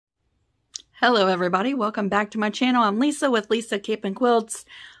Hello everybody, welcome back to my channel. I'm Lisa with Lisa Cape and Quilts.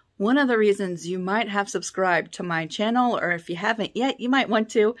 One of the reasons you might have subscribed to my channel, or if you haven't yet, you might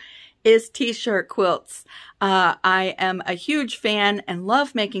want to, is t-shirt quilts. I am a huge fan and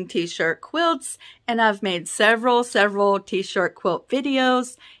love making t-shirt quilts, and I've made several t-shirt quilt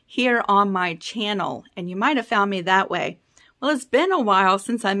videos here on my channel, and you might have found me that way. Well, it's been a while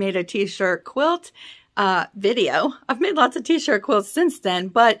since I made a t-shirt quilt video. I've made lots of t-shirt quilts since then,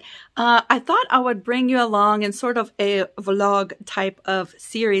 but I thought I would bring you along in sort of a vlog type of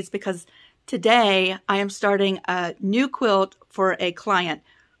series because today I am starting a new quilt for a client.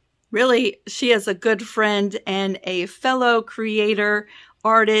 Really, she is a good friend and a fellow creator,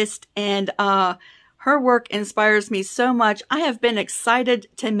 artist, and her work inspires me so much. I have been excited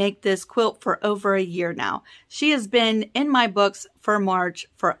to make this quilt for over a year now. She has been in my books for March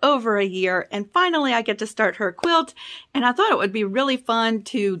for over a year, and finally I get to start her quilt, and I thought it would be really fun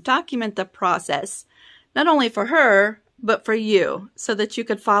to document the process, not only for her, but for you, so that you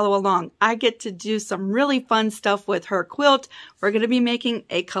could follow along. I get to do some really fun stuff with her quilt. We're going to be making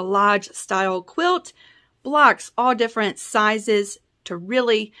a collage style quilt, blocks all different sizes to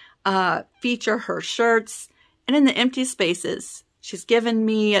really feature her shirts. And in the empty spaces, she's given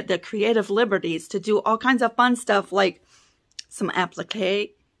me the creative liberties to do all kinds of fun stuff like some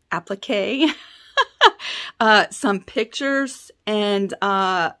applique, some pictures, and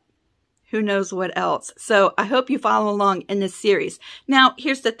who knows what else. So I hope you follow along in this series. Now,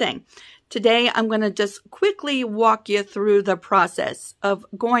 here's the thing. Today, I'm going to just quickly walk you through the process of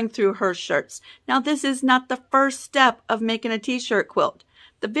going through her shirts. Now, this is not the first step of making a t-shirt quilt.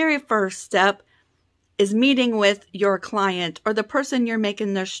 The very first step is meeting with your client or the person you're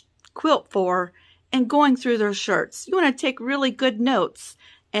making their quilt for and going through their shirts. You want to take really good notes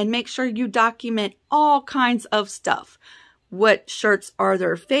and make sure you document all kinds of stuff. What shirts are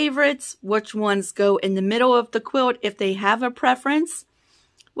their favorites? Which ones go in the middle of the quilt if they have a preference?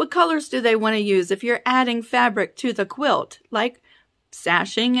 What colors do they want to use if you're adding fabric to the quilt, like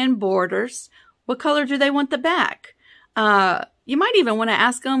sashing and borders? What color do they want the back? You might even want to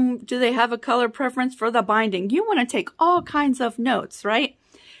ask them, do they have a color preference for the binding? You want to take all kinds of notes, right?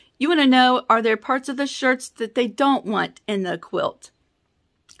 You want to know, are there parts of the shirts that they don't want in the quilt?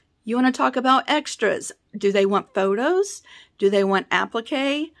 You want to talk about extras. Do they want photos? Do they want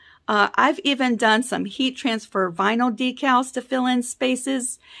applique? I've even done some heat transfer vinyl decals to fill in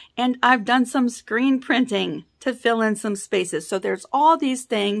spaces, and I've done some screen printing to fill in some spaces. So there's all these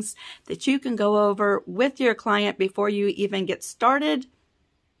things that you can go over with your client before you even get started.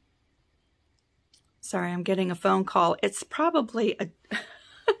 Sorry, I'm getting a phone call. It's probably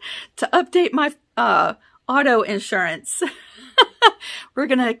to update my auto insurance. We're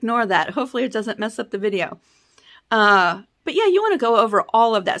going to ignore that. Hopefully it doesn't mess up the video. But yeah, you want to go over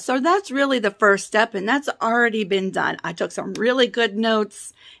all of that. So that's really the first step, and that's already been done. I took some really good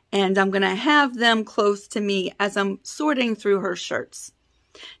notes, and I'm going to have them close to me as I'm sorting through her shirts.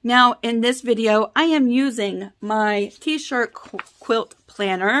 Now, in this video, I am using my t-shirt quilt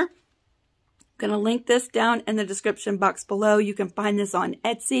planner. I'm going to link this down in the description box below. You can find this on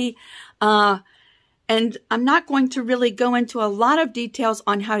Etsy. And I'm not going to really go into a lot of details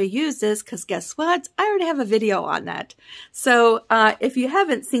on how to use this because guess what? I already have a video on that. So if you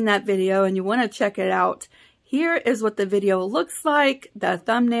haven't seen that video and you want to check it out, here is what the video looks like, the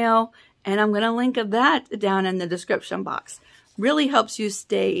thumbnail, and I'm going to link that down in the description box. Really helps you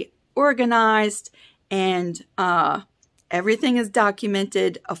stay organized, and everything is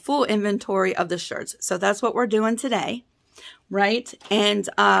documented, a full inventory of the shirts. So that's what we're doing today. Right? And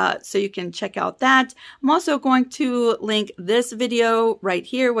so you can check out that. I'm also going to link this video right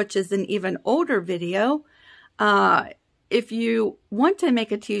here, which is an even older video. If you want to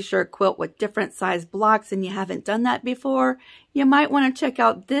make a t-shirt quilt with different size blocks and you haven't done that before, you might want to check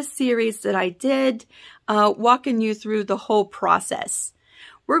out this series that I did, walking you through the whole process.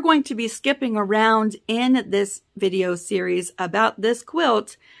 We're going to be skipping around in this video series about this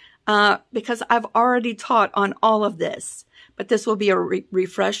quilt because I've already taught on all of this. But this will be a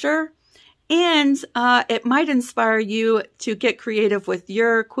refresher, and it might inspire you to get creative with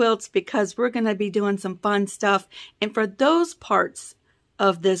your quilts because we're going to be doing some fun stuff. And for those parts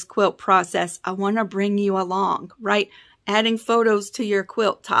of this quilt process, I want to bring you along, right? Adding photos to your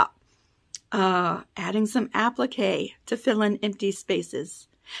quilt top, adding some applique to fill in empty spaces.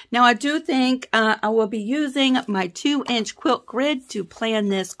 Now, I do think I will be using my 2-inch quilt grid to plan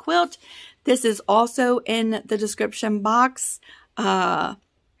this quilt. This is also in the description box.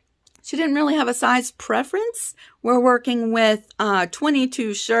 She didn't really have a size preference. We're working with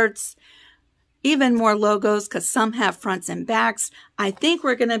 22 shirts. even more logos because some have fronts and backs. I think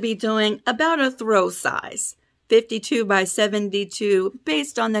we're going to be doing about a throw size, 52 by 72,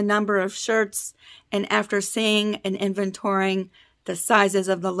 based on the number of shirts. And after seeing and inventorying the sizes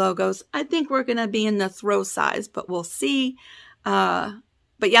of the logos, I think we're going to be in the throw size, but we'll see. But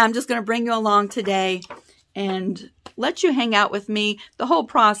yeah, I'm just going to bring you along today and let you hang out with me. The whole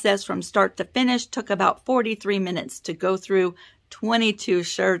process from start to finish took about 43 minutes to go through 22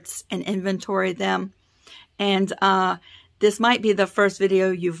 shirts and inventory them. And this might be the first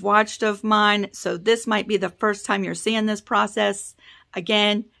video you've watched of mine, so this might be the first time you're seeing this process.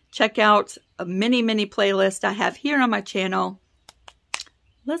 Again, check out a many playlist I have here on my channel.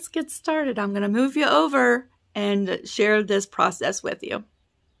 Let's get started. I'm going to move you over and share this process with you.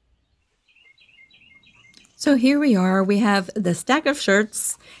 So here we are. We have the stack of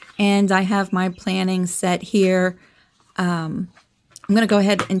shirts, and I have my planning set here. I'm going to go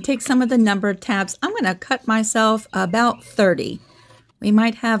ahead and take some of the numbered tabs. I'm going to cut myself about 30. We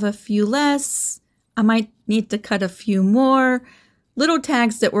might have a few less. I might need to cut a few more little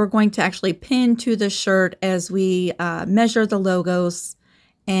tags that we're going to actually pin to the shirt as we measure the logos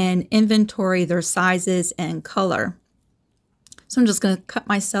and inventory their sizes and color. So I'm just going to cut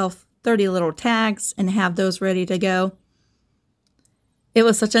myself 30 little tags and have those ready to go. It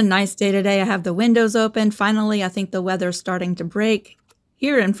was such a nice day today. I have the windows open. Finally, I think the weather's starting to break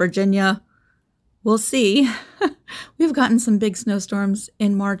here in Virginia. We'll see. We've gotten some big snowstorms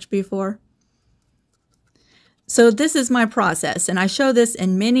in March before. So this is my process, and I show this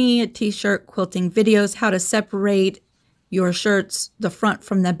in many t-shirt quilting videos, how to separate your shirts, the front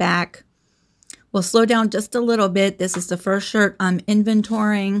from the back. We'll slow down just a little bit. This is the first shirt I'm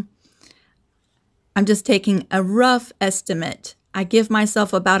inventorying. I'm just taking a rough estimate. I give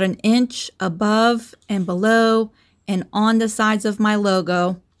myself about an inch above and below and on the sides of my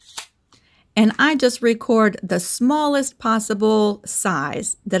logo. And I just record the smallest possible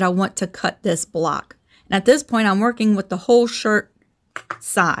size that I want to cut this block. And at this point, I'm working with the whole shirt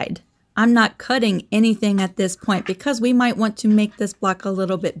side. I'm not cutting anything at this point because we might want to make this block a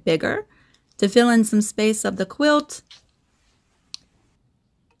little bit bigger to fill in some space of the quilt.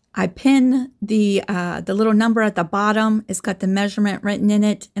 I pin the little number at the bottom. It's got the measurement written in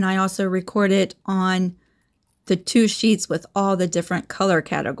it, and I also record it on the 2 sheets with all the different color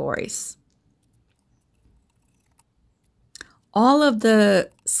categories. All of the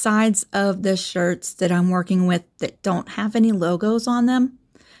sides of the shirts that I'm working with that don't have any logos on them,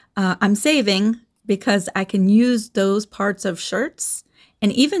 I'm saving because I can use those parts of shirts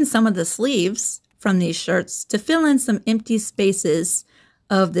and even some of the sleeves from these shirts to fill in some empty spaces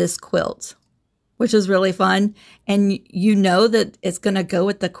of this quilt, which is really fun. And you know that it's going to go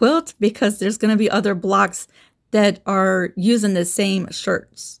with the quilt because there's going to be other blocks that are using the same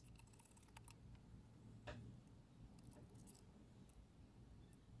shirts.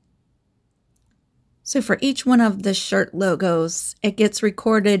 So for each one of the shirt logos, it gets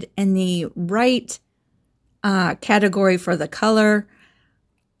recorded in the right category for the color.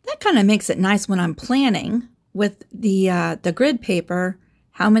 That kind of makes it nice when I'm planning with the grid paper.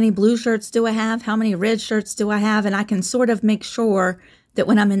 How many blue shirts do I have? How many red shirts do I have? And I can sort of make sure that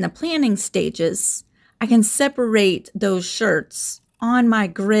when I'm in the planning stages, I can separate those shirts on my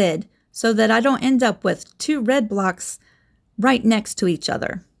grid so that I don't end up with 2 red blocks right next to each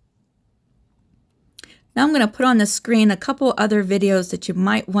other. Now I'm going to put on the screen a couple other videos that you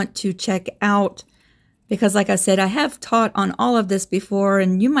might want to check out because, like I said, I have taught on all of this before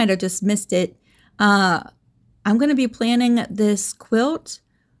and you might have just missed it. I'm going to be planning this quilt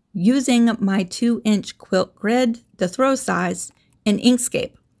using my 2-inch quilt grid, the throw size, in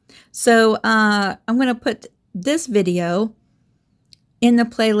Inkscape. So I'm going to put this video in the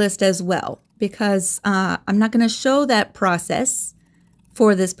playlist as well because I'm not going to show that process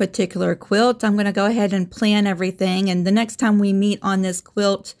for this particular quilt. I'm going to go ahead and plan everything, and the next time we meet on this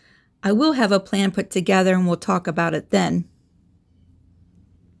quilt, I will have a plan put together and we'll talk about it then.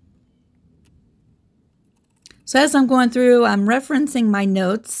 So as I'm going through, I'm referencing my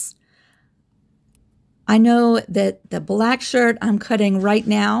notes. I know that the black shirt I'm cutting right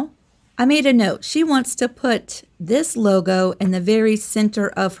now, I made a note. She wants to put this logo in the very center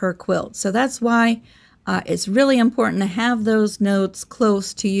of her quilt. So that's why it's really important to have those notes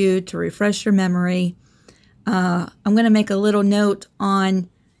close to you to refresh your memory. I'm going to make a little note on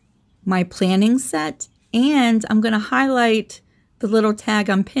my planning set, and I'm going to highlight the little tag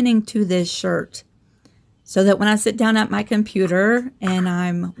I'm pinning to this shirt so that when I sit down at my computer and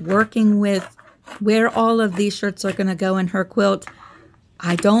I'm working with where all of these shirts are going to go in her quilt,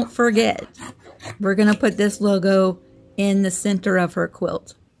 I don't forget. We're going to put this logo in the center of her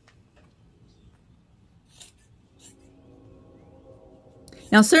quilt.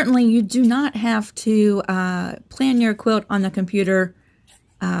 Now, certainly you do not have to plan your quilt on the computer.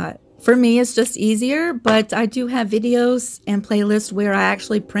 For me, it's just easier, but I do have videos and playlists where I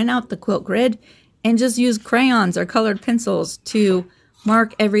actually print out the quilt grid and just use crayons or colored pencils to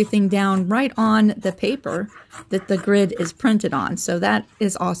mark everything down right on the paper that the grid is printed on. So that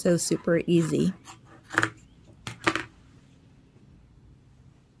is also super easy.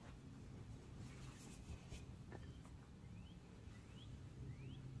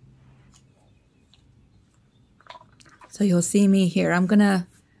 So you'll see me here. I'm going to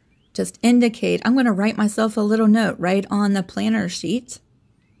just indicate, I'm going to write myself a little note right on the planner sheet,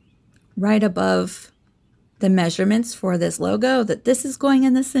 right above the measurements for this logo, that this is going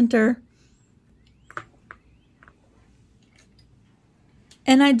in the center.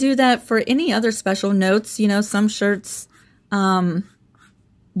 And I do that for any other special notes. You know, some shirts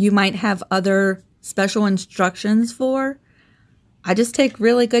you might have other special instructions for. I just take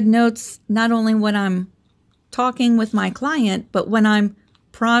really good notes, not only when I'm talking with my client, but when I'm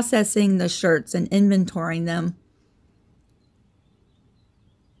processing the shirts and inventorying them.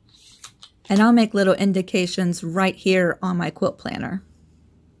 And I'll make little indications right here on my quilt planner.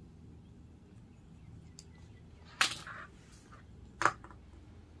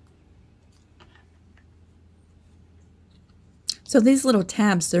 So these little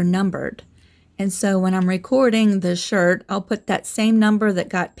tabs, they're numbered. And so when I'm recording the shirt, I'll put that same number that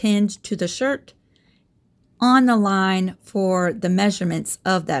got pinned to the shirt on the line for the measurements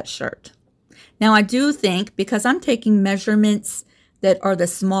of that shirt. Now I do think, because I'm taking measurements that are the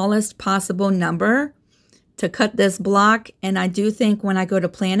smallest possible number to cut this block, and I do think when I go to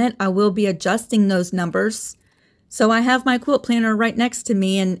plan it, I will be adjusting those numbers. So I have my quilt planner right next to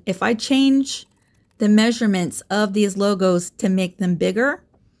me, and if I change the measurements of these logos to make them bigger,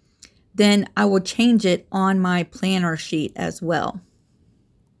 then I will change it on my planner sheet as well.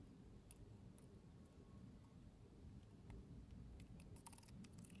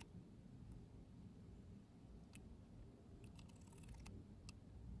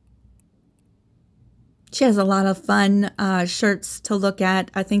 She has a lot of fun shirts to look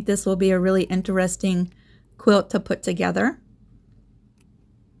at. I think this will be a really interesting quilt to put together.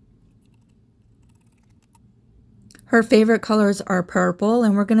 Her favorite colors are purple,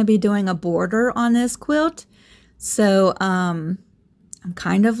 and we're going to be doing a border on this quilt. So I'm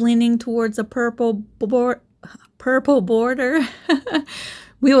kind of leaning towards a purple border.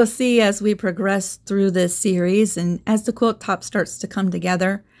 We will see as we progress through this series and as the quilt top starts to come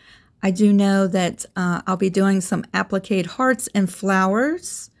together. I do know that I'll be doing some applique hearts and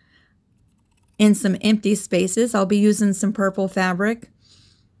flowers in some empty spaces. I'll be using some purple fabric.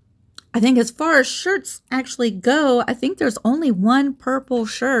 I think as far as shirts actually go, I think there's only one purple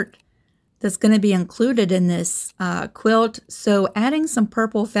shirt that's going to be included in this quilt. So adding some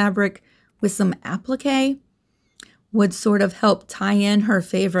purple fabric with some applique would sort of help tie in her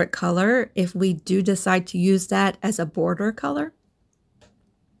favorite color if we do decide to use that as a border color.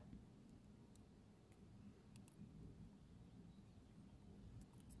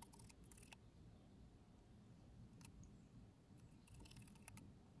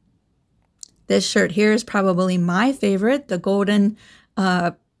 This shirt here is probably my favorite, the golden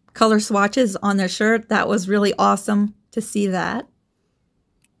color swatches on the shirt. That was really awesome to see that.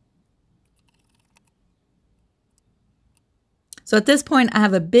 So at this point, I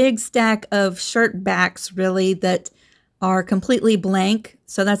have a big stack of shirt backs really that are completely blank.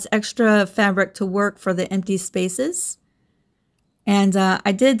 So that's extra fabric to work for the empty spaces. And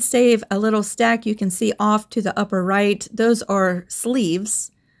I did save a little stack you can see off to the upper right. Those are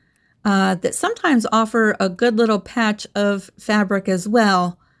sleeves that sometimes offer a good little patch of fabric as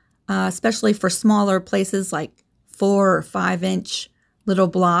well, especially for smaller places like 4 or 5 inch little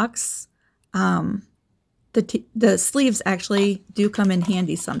blocks. The sleeves actually do come in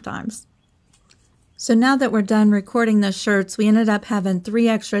handy sometimes. So now that we're done recording the shirts, we ended up having 3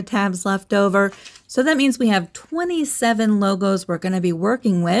 extra tabs left over. So that means we have 27 logos we're going to be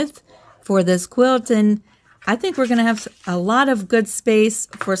working with for this quilt. And I think we're going to have a lot of good space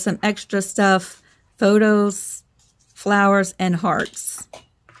for some extra stuff, photos, flowers, and hearts.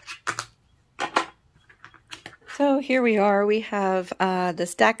 So here we are. We have the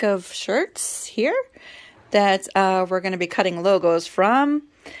stack of shirts here that we're going to be cutting logos from.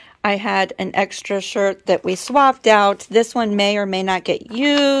 I had an extra shirt that we swapped out. This one may or may not get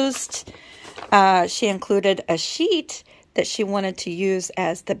used. She included a sheet that she wanted to use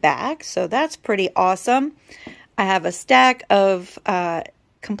as the back, so that's pretty awesome. I have a stack of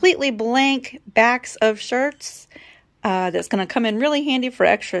completely blank backs of shirts that's going to come in really handy for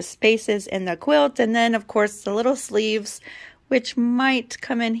extra spaces in the quilt. And then, of course, the little sleeves which might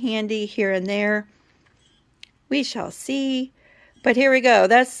come in handy here and there. We shall see. But here we go.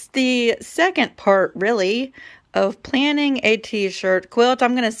 That's the second part, really, of planning a t-shirt quilt.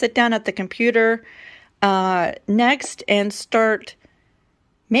 I'm going to sit down at the computer next and start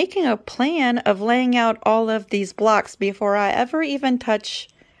making a plan of laying out all of these blocks before I ever even touch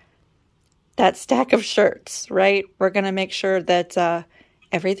that stack of shirts, right? We're going to make sure that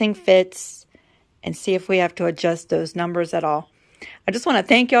everything fits and see if we have to adjust those numbers at all. I just want to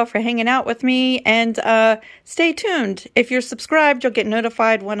thank y'all for hanging out with me, and stay tuned. If you're subscribed, you'll get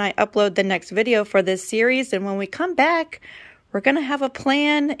notified when I upload the next video for this series. And when we come back, we're going to have a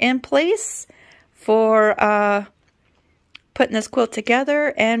plan in place for putting this quilt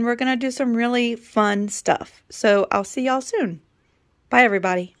together, and we're going to do some really fun stuff. So I'll see y'all soon. Bye,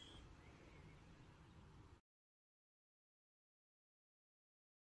 everybody.